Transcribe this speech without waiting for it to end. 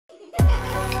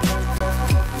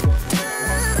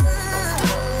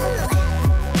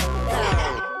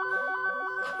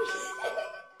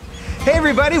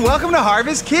everybody, welcome to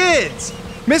Harvest Kids.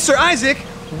 Mr. Isaac,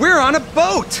 we're on a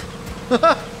boat.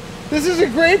 This is a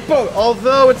great boat,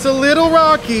 although it's a little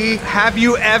rocky. Have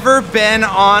you ever been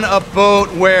on a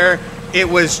boat where it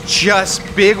was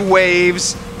just big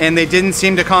waves and they didn't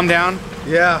seem to calm down?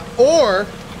 Yeah. Or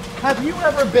have you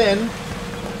ever been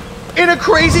in a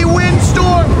crazy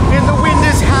windstorm and the wind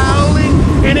is howling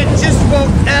and it just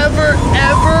won't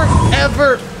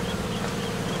ever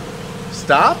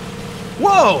stop?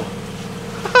 Whoa!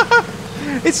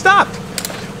 It stopped.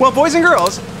 Well, boys and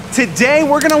girls, today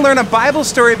we're going to learn a Bible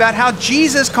story about how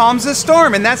Jesus calms the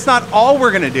storm, and that's not all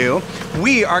we're going to do.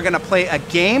 We are going to play a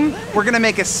game, we're going to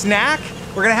make a snack,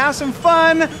 we're going to have some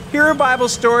fun, hear a Bible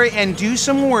story, and do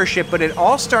some worship, but it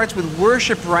all starts with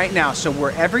worship right now. So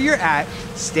wherever you're at,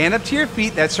 stand up to your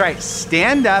feet. That's right,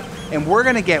 stand up, and we're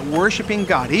going to get worshiping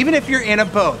God, even if you're in a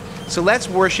boat. So let's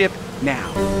worship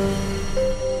now.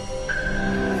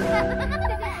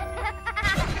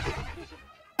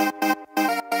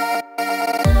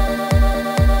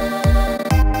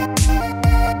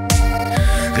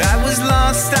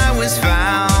 I was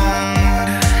found.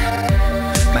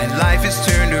 My life is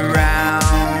turned around.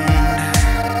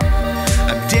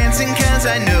 I'm dancing 'cause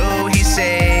I know He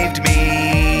saved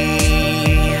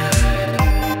me.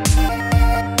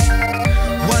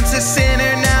 Once a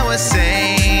sinner, now a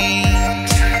saint.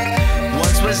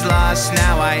 Once was lost,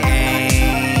 now I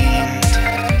ain't.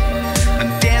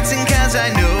 I'm dancing 'cause I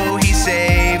know He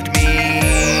saved me.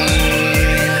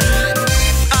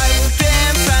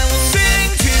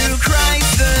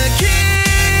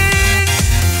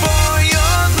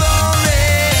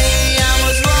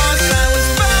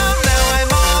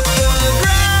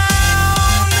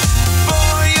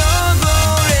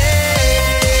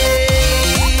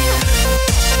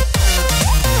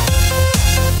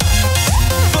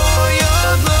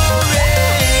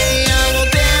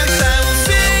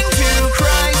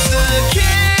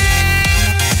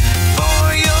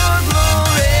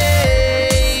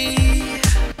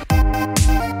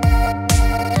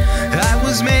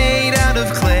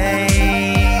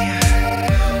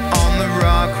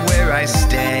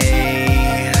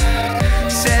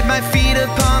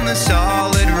 Upon the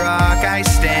solid rock I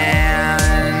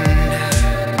stand.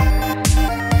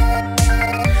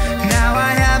 Now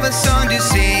I have a song to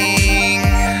sing,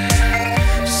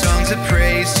 songs of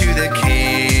praise to the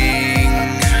King.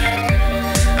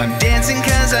 I'm dancing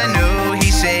 'cause I know He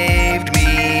saved me.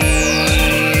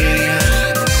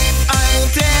 I will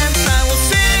dance, I will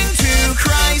sing to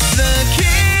Christ the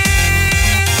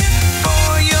King.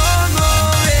 For your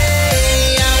glory,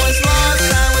 I was lost,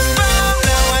 I was found,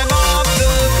 now I'm off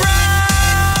the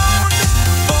ground.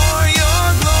 For your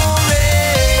glory,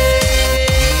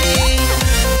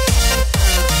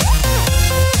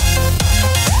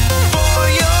 for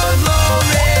your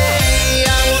glory,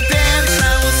 I will dance,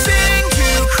 I will sing to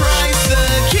Christ the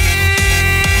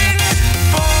King.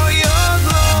 For your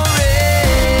glory.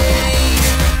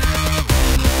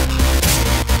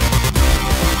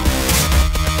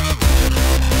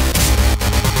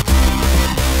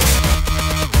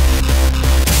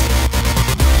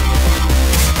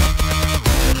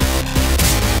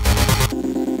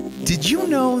 Did you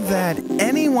know that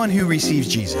anyone who receives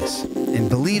Jesus and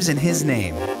believes in His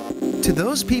name, to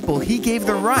those people He gave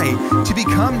the right to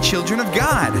become children of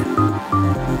God?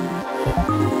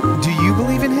 Do you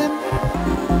believe in Him?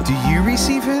 Do you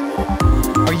receive Him?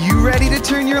 Are you ready to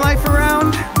turn your life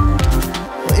around?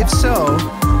 Well, if so,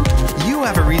 you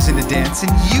have a reason to dance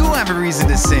and you have a reason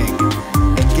to sing.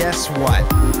 And guess what?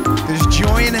 There's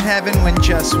joy in heaven when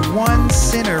just one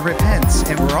sinner repents,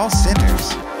 and we're all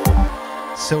sinners.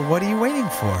 So what are you waiting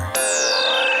for?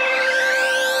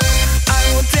 I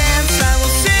will dance, I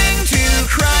will sing to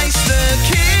Christ the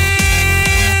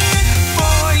King.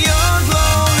 For your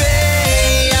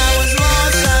glory, I was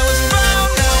lost, I was found,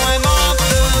 now I'm off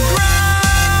the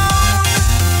ground.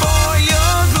 For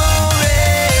your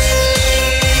glory,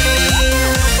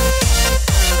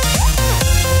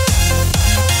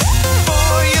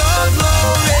 for your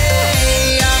glory,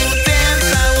 I will dance,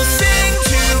 I will sing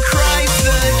to Christ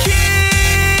the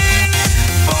King.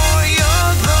 For your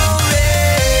glory.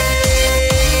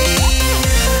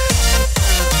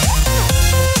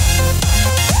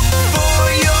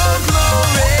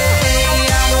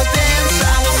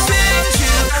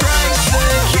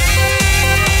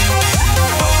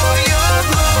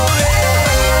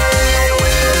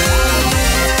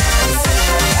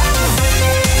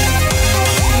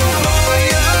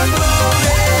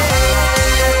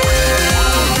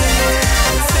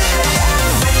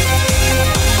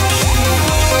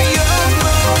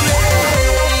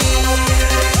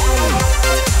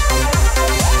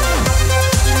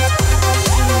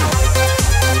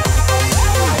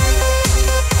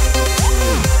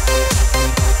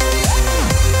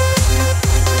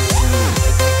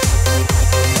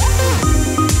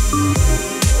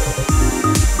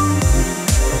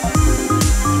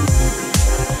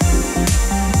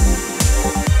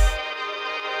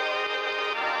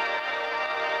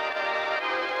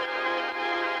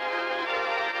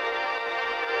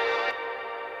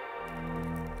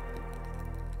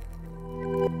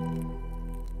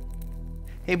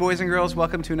 Hey boys and girls,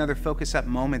 welcome to another Focus Up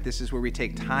moment. This is where we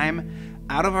take time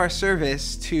out of our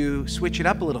service to switch it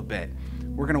up a little bit.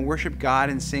 We're going to worship God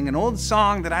and sing an old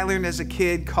song that I learned as a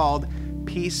kid called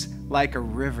Peace Like a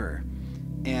River.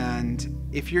 And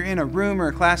if you're in a room or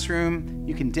a classroom,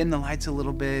 you can dim the lights a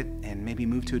little bit and maybe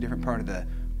move to a different part of the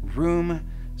room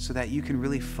so that you can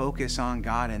really focus on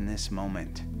God in this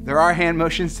moment. There are hand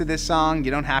motions to this song.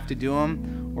 You don't have to do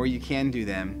them, or you can do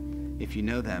them if you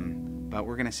know them. But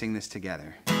we're going to sing this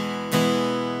together.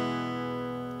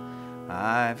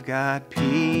 I've got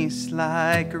peace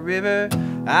like a river.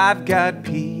 I've got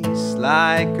peace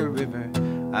like a river.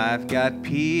 I've got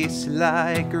peace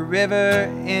like a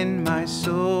river in my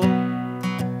soul.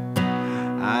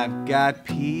 I've got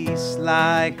peace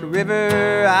like a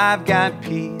river. I've got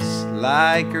peace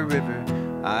like a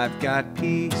river. I've got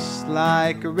peace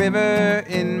like a river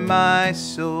in my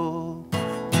soul.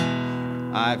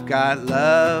 I've got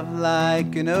love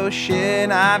like an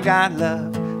ocean. I've got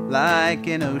love like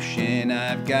an ocean.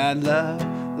 I've got love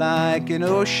like an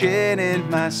ocean in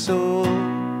my soul.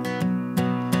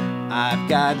 I've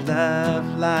got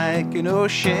love like an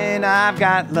ocean. I've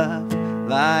got love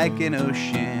like an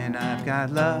ocean. I've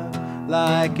got love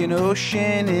like an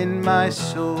ocean in my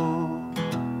soul.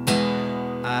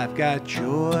 I've got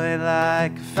joy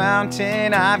like a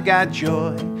fountain. I've got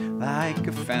joy like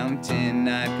a fountain.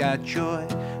 I've got joy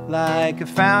like a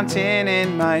fountain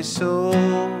in my soul.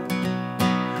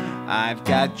 I've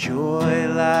got joy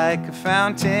like a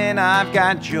fountain. I've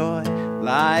got joy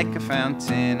like a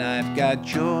fountain. I've got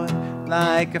joy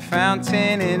like a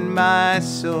fountain in my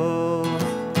soul.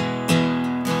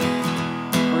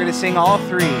 We're gonna sing all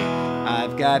three.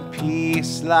 I've got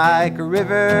peace like a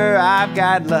river. I've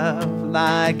got love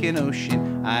like an ocean.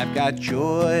 I've got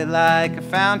joy like a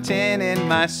fountain in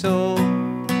my soul.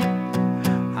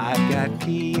 I've got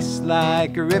peace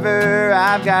like a river.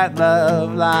 I've got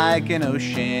love like an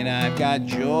ocean. I've got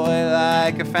joy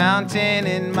like a fountain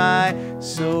in my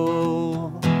soul.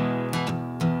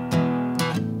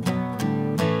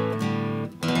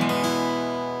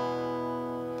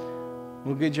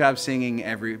 Well, good job singing,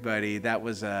 everybody. That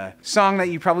was a song that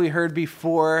you probably heard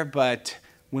before, but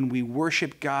when we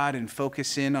worship God and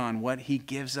focus in on what He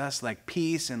gives us, like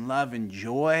peace and love and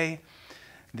joy,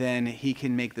 then He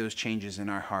can make those changes in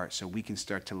our hearts so we can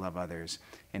start to love others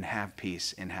and have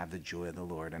peace and have the joy of the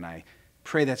Lord. And I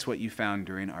pray that's what you found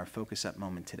during our Focus Up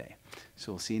moment today.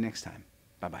 So we'll see you next time.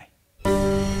 Bye-bye.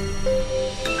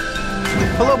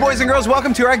 Hello, boys and girls.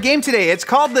 Welcome to our game today. It's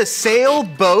called the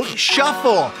Sailboat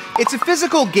Shuffle. It's a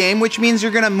physical game, which means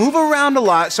you're going to move around a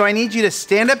lot. So I need you to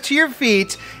stand up to your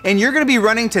feet, and you're going to be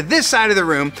running to this side of the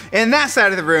room, and that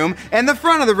side of the room, and the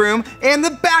front of the room, and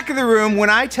the back of the room when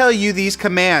I tell you these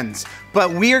commands.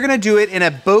 But we are going to do it in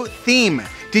a boat theme.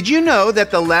 Did you know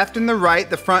that the left and the right,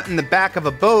 the front and the back of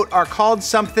a boat are called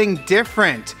something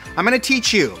different? I'm going to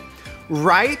teach you.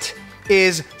 Right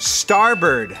is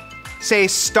starboard. Say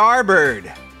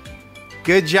starboard.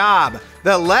 Good job.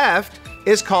 The left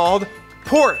is called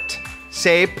port.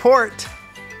 Say port.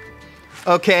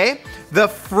 Okay. The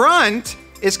front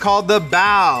is called the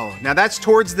bow. Now that's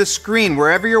towards the screen,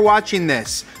 wherever you're watching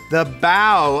this. The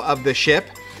bow of the ship.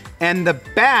 And the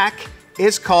back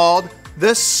is called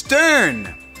the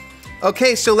stern.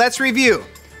 Okay, so let's review.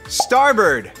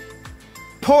 Starboard,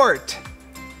 port,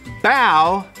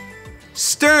 bow,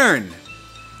 stern.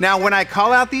 Now, when I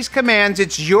call out these commands,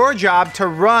 it's your job to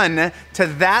run to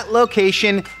that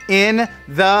location in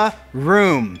the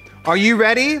room. Are you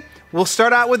ready? We'll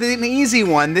start out with an easy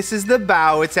one. This is the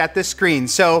bow. It's at the screen.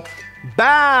 So,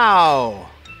 bow.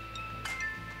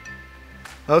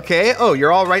 Okay. Oh,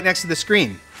 you're all right next to the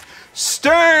screen.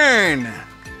 Stern.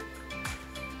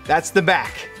 That's the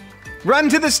back. Run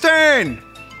to the stern.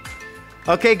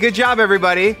 Okay, good job,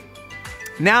 everybody.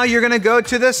 Now you're going to go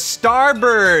to the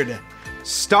starboard.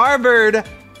 Starboard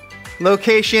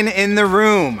location in the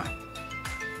room.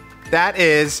 That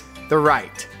is the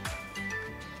right.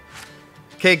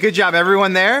 Okay, good job,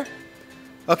 everyone there.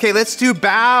 Okay, let's do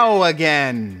bow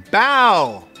again.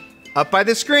 Bow. Up by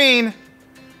the screen.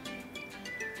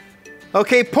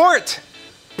 Okay, port.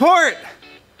 Port.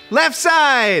 Left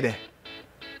side.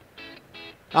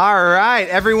 All right,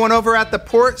 everyone over at the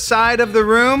port side of the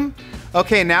room.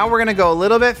 Okay, now we're gonna go a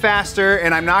little bit faster,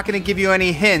 and I'm not gonna give you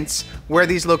any hints where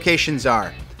these locations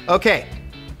are. Okay,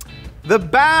 the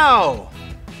bow.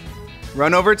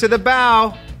 Run over to the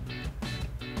bow.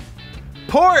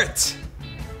 Port.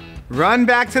 Run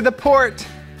back to the port.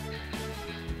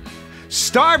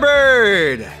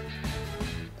 Starboard.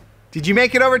 Did you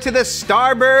make it over to the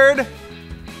starboard?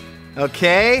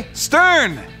 Okay,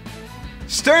 stern.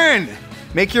 Stern.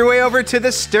 Make your way over to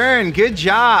the stern. Good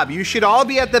job. You should all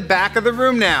be at the back of the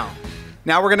room now.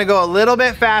 Now we're gonna go a little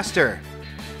bit faster.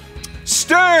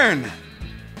 Stern!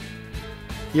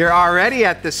 You're already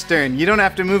at the stern. You don't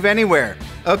have to move anywhere.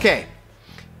 Okay,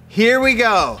 here we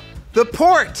go. The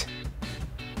port.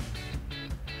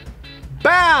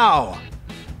 Bow.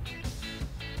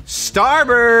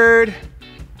 Starboard.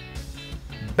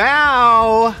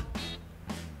 Bow.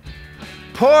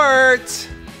 Port.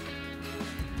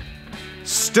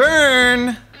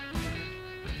 Stern.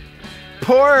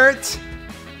 Port.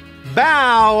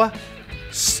 Bow.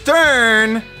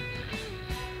 Stern.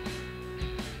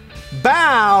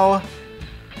 Bow.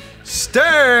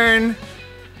 Stern.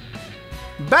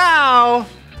 Bow.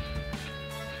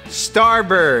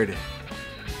 Starboard.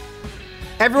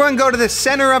 Everyone go to the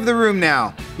center of the room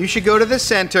now. You should go to the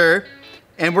center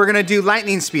and we're gonna do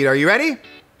lightning speed. Are you ready?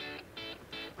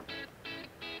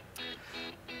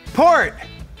 Port.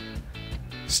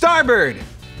 Starboard.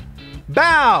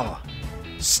 Bow.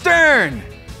 Stern.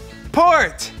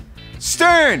 Port.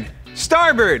 Stern.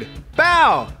 Starboard.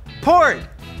 Bow. Port.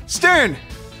 Stern.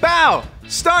 Bow.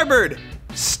 Starboard.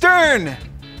 Stern.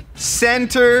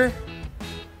 Center.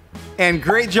 And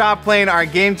great job playing our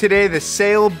game today, the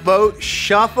sailboat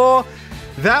shuffle.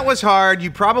 That was hard,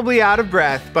 you're probably out of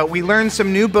breath, but we learned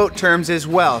some new boat terms as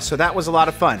well, so that was a lot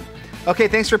of fun. Okay,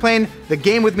 thanks for playing the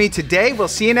game with me today. We'll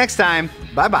see you next time.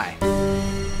 Bye-bye.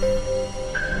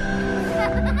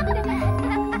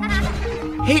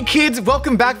 Hey kids,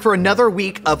 welcome back for another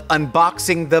week of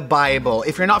Unboxing the Bible.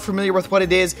 If you're not familiar with what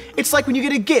it is, it's like when you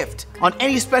get a gift on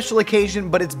any special occasion,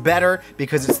 but it's better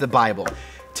because it's the Bible.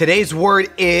 Today's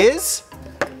word is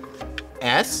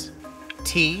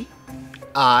S-T-I-L-L.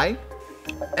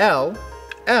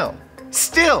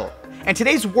 Still. And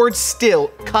today's word still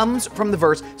comes from the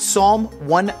verse Psalm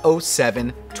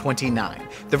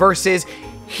 107:29. The verse is,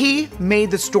 He made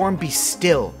the storm be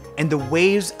still, and the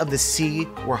waves of the sea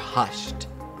were hushed.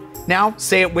 Now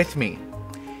say it with me.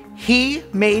 He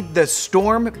made the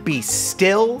storm be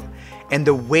still, and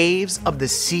the waves of the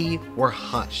sea were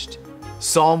hushed.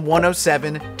 Psalm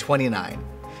 107:29.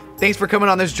 Thanks for coming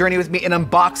on this journey with me in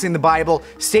unboxing the Bible.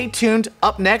 Stay tuned.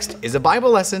 Up next is a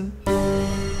Bible lesson.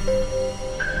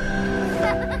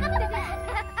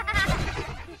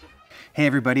 Hey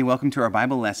everybody, welcome to our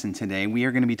Bible lesson today. We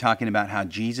are going to be talking about how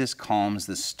Jesus calms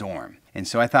the storm. And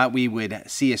so I thought we would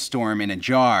see a storm in a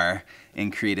jar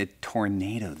and create a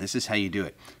tornado. This is how you do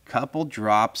it. Couple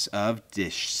drops of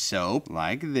dish soap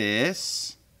like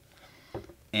this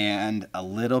and a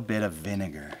little bit of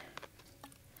vinegar.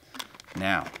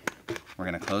 Now, we're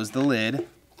going to close the lid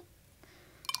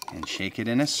and shake it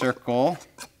in a circle.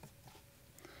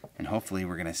 And hopefully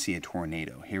we're going to see a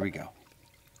tornado. Here we go.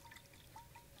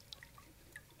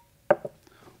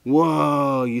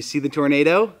 Whoa, you see the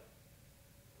tornado?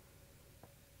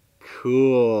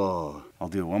 Cool. I'll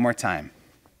do it one more time.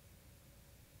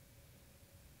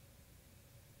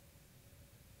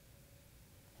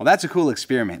 Well, that's a cool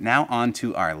experiment. Now on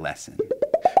to our lesson.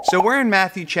 So we're in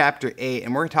Matthew chapter 8,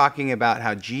 and we're talking about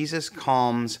how Jesus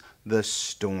calms the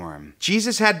storm.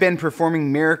 Jesus had been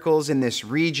performing miracles in this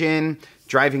region,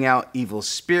 driving out evil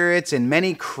spirits, and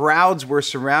many crowds were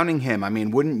surrounding him. I mean,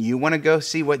 wouldn't you want to go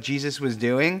see what Jesus was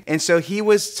doing? And so he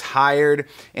was tired,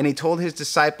 and he told his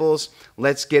disciples,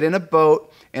 let's get in a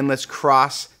boat and let's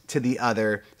cross to the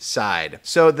other side.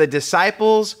 So the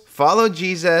disciples followed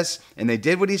Jesus and they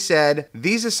did what he said.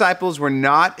 These disciples were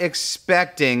not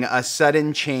expecting a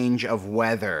sudden change of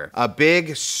weather. A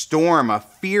big storm, a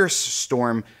fierce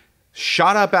storm,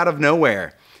 shot up out of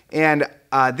nowhere. And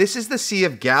this is the Sea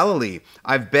of Galilee.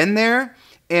 I've been there,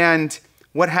 and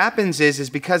what happens is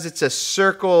because it's a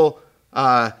circle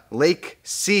lake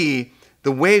sea,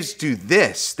 the waves do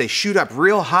this. They shoot up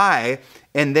real high,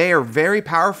 and they are very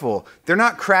powerful. They're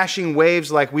not crashing waves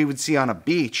like we would see on a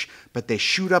beach, but they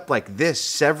shoot up like this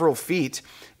several feet,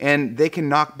 and they can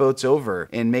knock boats over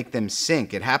and make them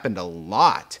sink. It happened a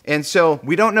lot. And so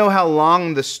we don't know how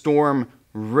long the storm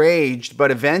raged, but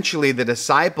eventually the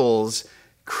disciples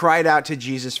cried out to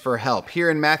Jesus for help. Here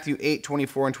in Matthew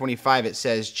 8:24 and 25, it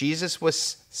says, Jesus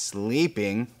was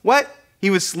sleeping. What? He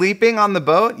was sleeping on the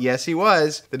boat? Yes, he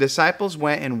was. The disciples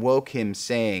went and woke him,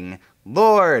 saying,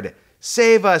 Lord,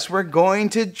 save us, we're going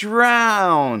to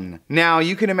drown. Now,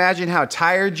 you can imagine how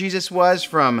tired Jesus was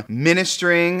from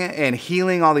ministering and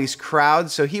healing all these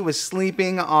crowds, so he was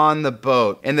sleeping on the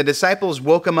boat. And the disciples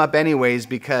woke him up anyways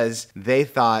because they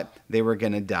thought they were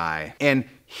going to die. And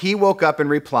he woke up and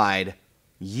replied,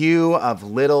 You of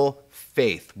little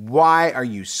faith, why are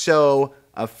you so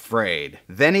afraid?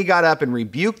 Then he got up and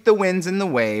rebuked the winds and the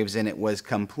waves, and it was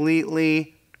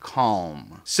completely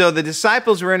calm. So the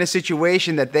disciples were in a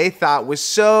situation that they thought was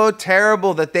so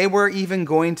terrible that they were even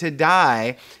going to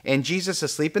die. And Jesus,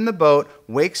 asleep in the boat,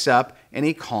 wakes up and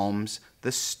he calms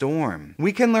the storm.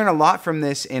 We can learn a lot from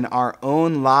this in our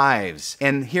own lives.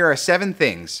 And here are 7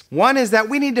 things. One is that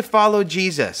we need to follow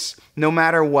Jesus no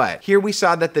matter what. Here we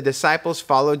saw that the disciples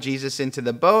followed Jesus into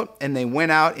the boat and they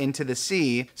went out into the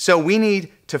sea. So we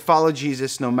need to follow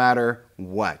Jesus no matter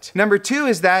what. Number 2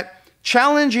 is that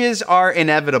challenges are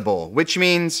inevitable, which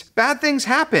means bad things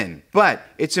happen. But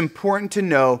it's important to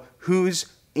know who's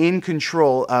in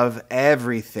control of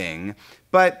everything.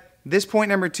 But this point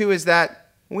number 2 is that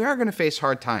we are going to face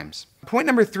hard times. Point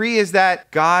number 3 is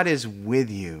that God is with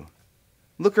you.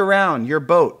 Look around your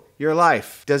boat, your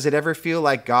life. Does it ever feel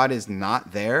like God is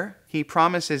not there? He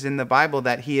promises in the Bible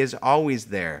that he is always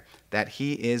there, that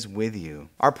he is with you.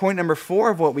 Our point number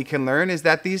 4 of what we can learn is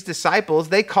that these disciples,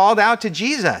 they called out to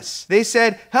Jesus. They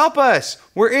said, help us,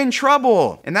 we're in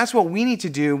trouble. And that's what we need to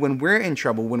do when we're in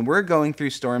trouble, when we're going through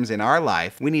storms in our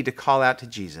life. We need to call out to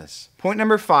Jesus. Point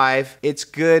number 5, it's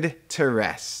good to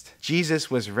rest.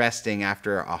 Jesus was resting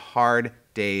after a hard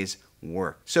day's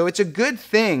work. So it's a good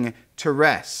thing to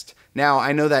rest. Now,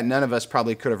 I know that none of us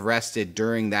probably could have rested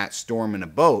during that storm in a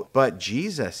boat, but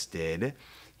Jesus did.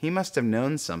 He must have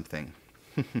known something.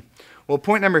 Well,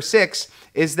 point number 6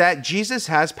 is that Jesus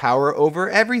has power over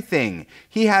everything.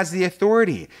 He has the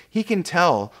authority. He can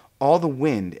tell all the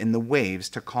wind and the waves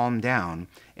to calm down,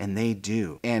 and they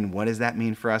do. And what does that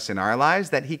mean for us in our lives?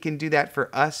 That he can do that for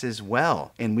us as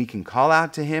well. And we can call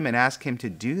out to him and ask him to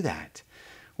do that.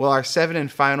 Well, our 7th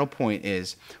and final point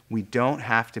is we don't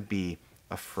have to be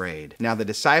afraid. Now, the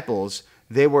disciples,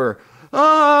 they were,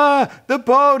 the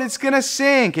boat, it's gonna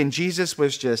sink. And Jesus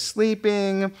was just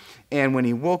sleeping. And when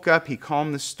he woke up, he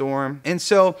calmed the storm. And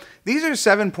so these are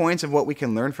 7 points of what we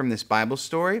can learn from this Bible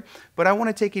story. But I want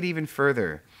to take it even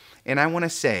further. And I want to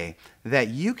say that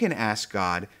you can ask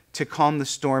God to calm the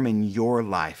storm in your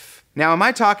life. Now, am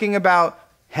I talking about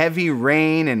heavy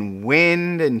rain and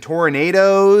wind and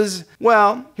tornadoes?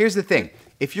 Well, here's the thing.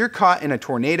 If you're caught in a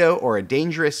tornado or a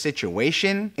dangerous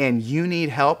situation and you need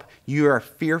help, you are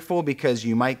fearful because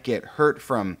you might get hurt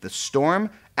from the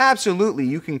storm, absolutely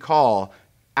you can call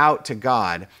out to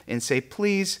God and say,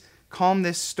 please calm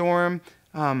this storm.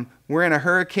 We're in a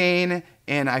hurricane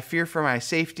and I fear for my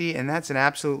safety, and that's an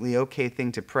absolutely okay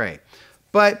thing to pray.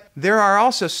 But there are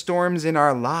also storms in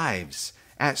our lives,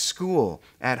 at school,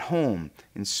 at home,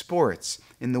 in sports,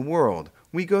 in the world.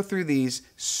 We go through these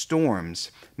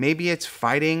storms. Maybe it's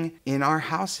fighting in our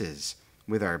houses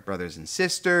with our brothers and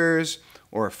sisters,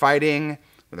 or fighting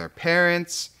with our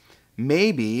parents.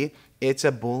 Maybe it's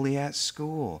a bully at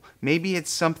school. Maybe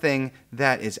it's something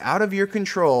that is out of your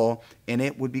control and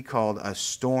it would be called a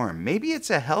storm. Maybe it's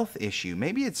a health issue.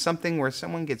 Maybe it's something where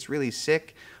someone gets really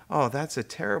sick. Oh, that's a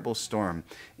terrible storm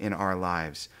in our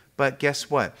lives. But guess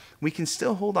what? We can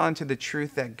still hold on to the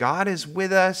truth that God is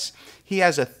with us. He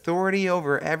has authority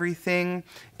over everything,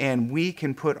 and we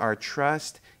can put our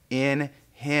trust in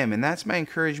him. And that's my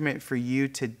encouragement for you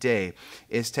today,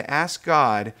 is to ask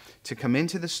God to come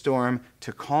into the storm,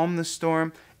 to calm the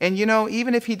storm. And you know,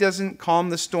 even if he doesn't calm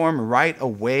the storm right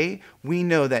away, we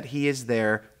know that he is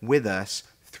there with us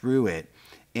through it,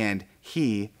 and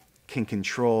he can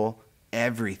control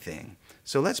everything.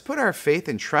 So let's put our faith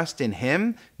and trust in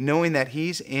him, knowing that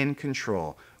he's in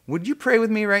control. Would you pray with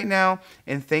me right now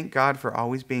and thank God for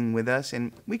always being with us?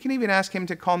 And we can even ask him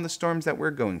to calm the storms that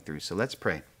we're going through. So let's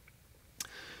pray.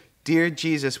 Dear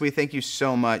Jesus, we thank you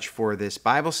so much for this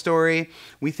Bible story.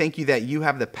 We thank you that you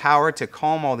have the power to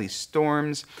calm all these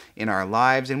storms in our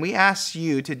lives. And we ask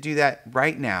you to do that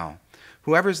right now.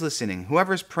 Whoever's listening,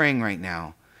 whoever's praying right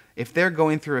now, if they're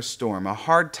going through a storm, a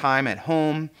hard time at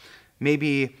home,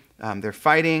 maybe they're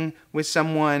fighting with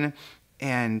someone,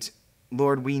 and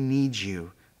Lord, we need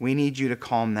you. We need you to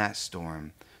calm that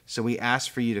storm. So we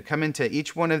ask for you to come into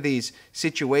each one of these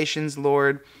situations,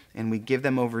 Lord, and we give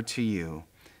them over to you.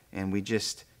 And we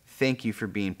just thank you for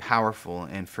being powerful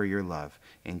and for your love.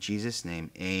 In Jesus'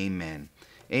 name, amen.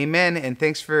 Amen, and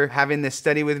thanks for having this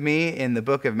study with me in the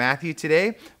book of Matthew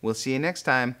today. We'll see you next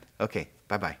time. Okay,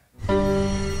 bye-bye.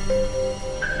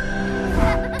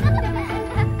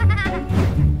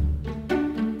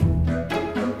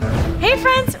 Hey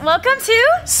friends, welcome to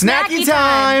Snacky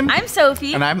Time! I'm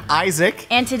Sophie. And I'm Isaac.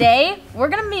 And today, we're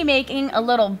gonna be making a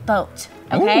little boat,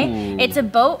 okay? Ooh. It's a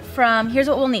boat from, here's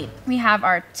what we'll need. We have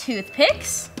our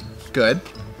toothpicks. Good.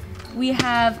 We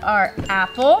have our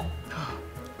apple.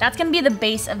 That's gonna be the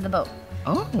base of the boat.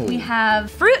 Oh. We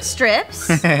have fruit strips.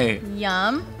 Hey.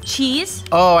 Yum. Cheese.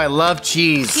 Oh, I love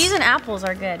cheese. Cheese and apples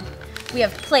are good. We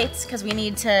have plates because we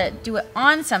need to do it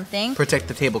on something. Protect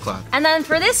the tablecloth. And then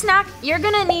for this snack, you're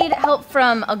gonna need help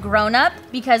from a grown-up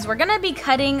because we're gonna be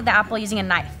cutting the apple using a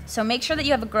knife. So make sure that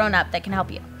you have a grown-up that can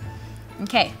help you.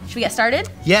 Okay, should we get started?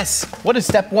 Yes. What is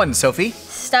step 1, Sophie?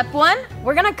 Step 1,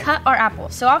 we're gonna cut our apple.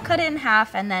 So I'll cut it in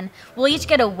half and then we'll each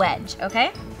get a wedge,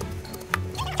 okay?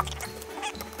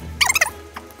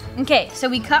 Okay, so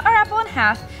we cut our apple in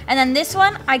half, and then this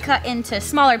one I cut into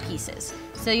smaller pieces.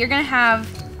 So you're gonna have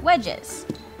wedges.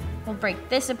 We'll break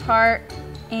this apart,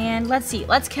 and let's see,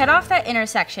 let's cut off that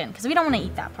intersection, because we don't wanna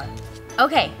eat that part.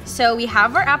 Okay, so we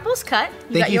have our apples cut.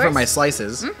 Thank you for my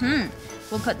slices.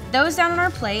 We'll put those down on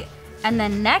our plate, and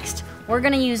then next, we're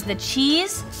gonna use the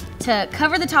cheese to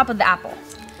cover the top of the apple.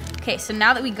 Okay, so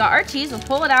now that we got our cheese, we'll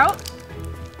pull it out.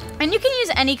 And you can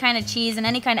use any kind of cheese and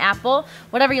any kind of apple,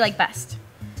 whatever you like best.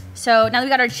 So now that we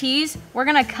got our cheese, we're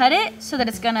gonna cut it so that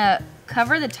it's gonna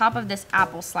cover the top of this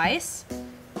apple slice.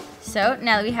 So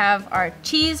now that we have our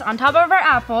cheese on top of our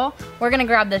apple, we're gonna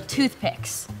grab the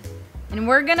toothpicks. And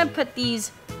we're gonna put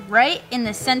these right in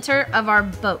the center of our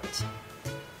boat.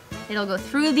 It'll go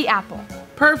through the apple.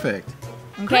 Perfect.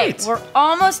 Okay, Great. we're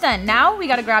almost done. Now we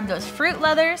gotta grab those fruit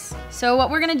leathers. So what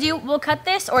we're gonna do, we'll cut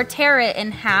this or tear it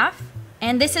in half.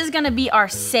 And this is gonna be our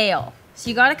sail. So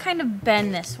you gotta kind of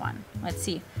bend this one. Let's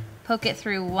see. Poke it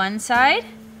through one side,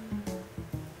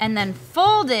 and then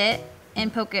fold it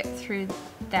and poke it through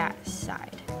that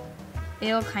side.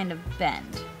 It'll kind of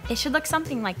bend. It should look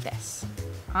something like this.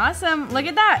 Awesome, look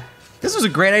at that. This was a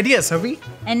great idea, Sophie.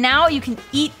 And now you can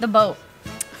eat the boat.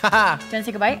 Haha. Do you wanna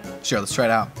take a bite? Sure, let's try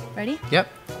it out. Ready? Yep.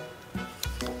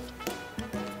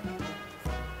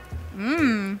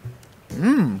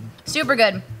 Super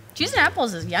good. Cheese and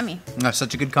apples is yummy. That's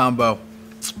such a good combo.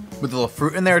 With a little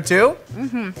fruit in there too.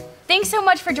 Thanks so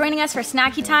much for joining us for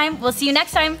Snacky Time. We'll see you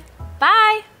next time.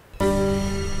 Bye.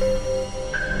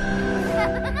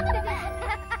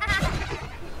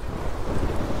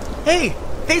 Hey,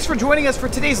 thanks for joining us for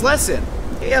today's lesson.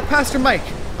 Hey, Pastor Mike,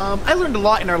 I learned a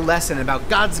lot in our lesson about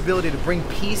God's ability to bring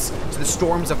peace to the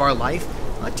storms of our life.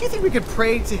 Do you think we could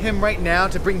pray to him right now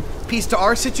to bring peace to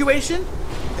our situation?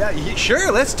 Sure,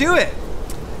 let's do it.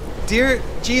 Dear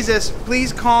Jesus,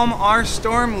 please calm our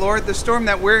storm, Lord, the storm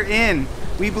that we're in.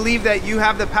 We believe that you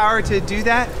have the power to do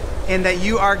that and that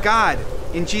you are God.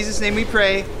 In Jesus' name we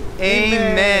pray,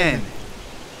 amen.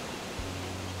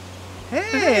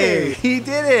 Hey, he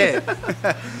did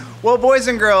it. Well, boys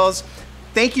and girls,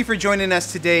 thank you for joining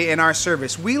us today in our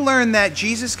service. We learned that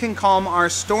Jesus can calm our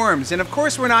storms. And of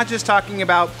course, we're not just talking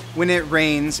about when it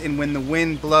rains and when the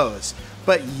wind blows.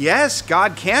 But yes,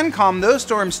 God can calm those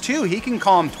storms too. He can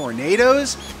calm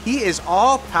tornadoes. He is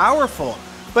all powerful.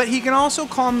 But he can also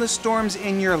calm the storms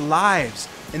in your lives.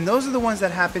 And those are the ones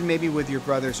that happen maybe with your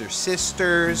brothers or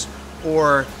sisters,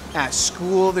 or at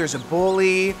school there's a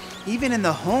bully, even in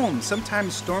the home.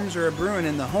 Sometimes storms are brewing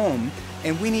in the home,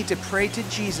 and we need to pray to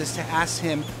Jesus to ask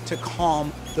him to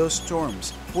calm those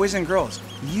storms. Boys and girls,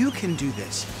 you can do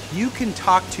this. You can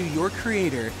talk to your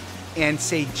Creator and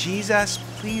say, Jesus,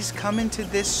 please come into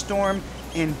this storm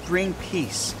and bring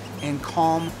peace and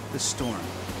calm the storm.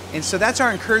 And so that's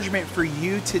our encouragement for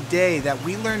you today, that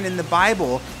we learned in the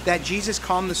Bible that Jesus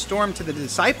calmed the storm to the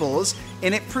disciples,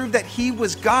 and it proved that he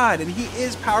was God and he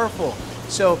is powerful.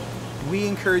 So we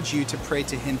encourage you to pray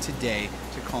to him today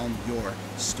to calm your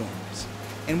storms.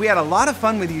 And we had a lot of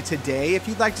fun with you today. If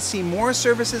you'd like to see more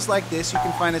services like this, you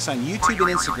can find us on YouTube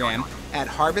and Instagram at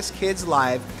Harvest Kids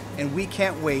Live, and we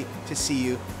can't wait to see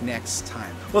you next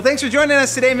time. Well, thanks for joining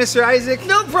us today, Mr. Isaac.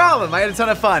 No problem. I had a ton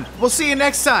of fun. We'll see you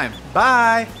next time.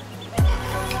 Bye.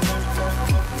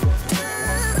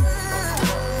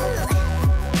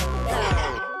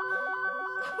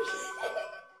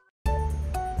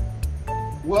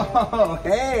 Whoa,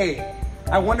 hey.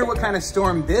 I wonder what kind of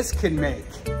storm this could make.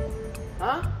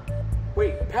 Huh?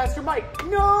 Wait, Pastor Mike.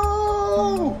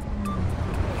 No!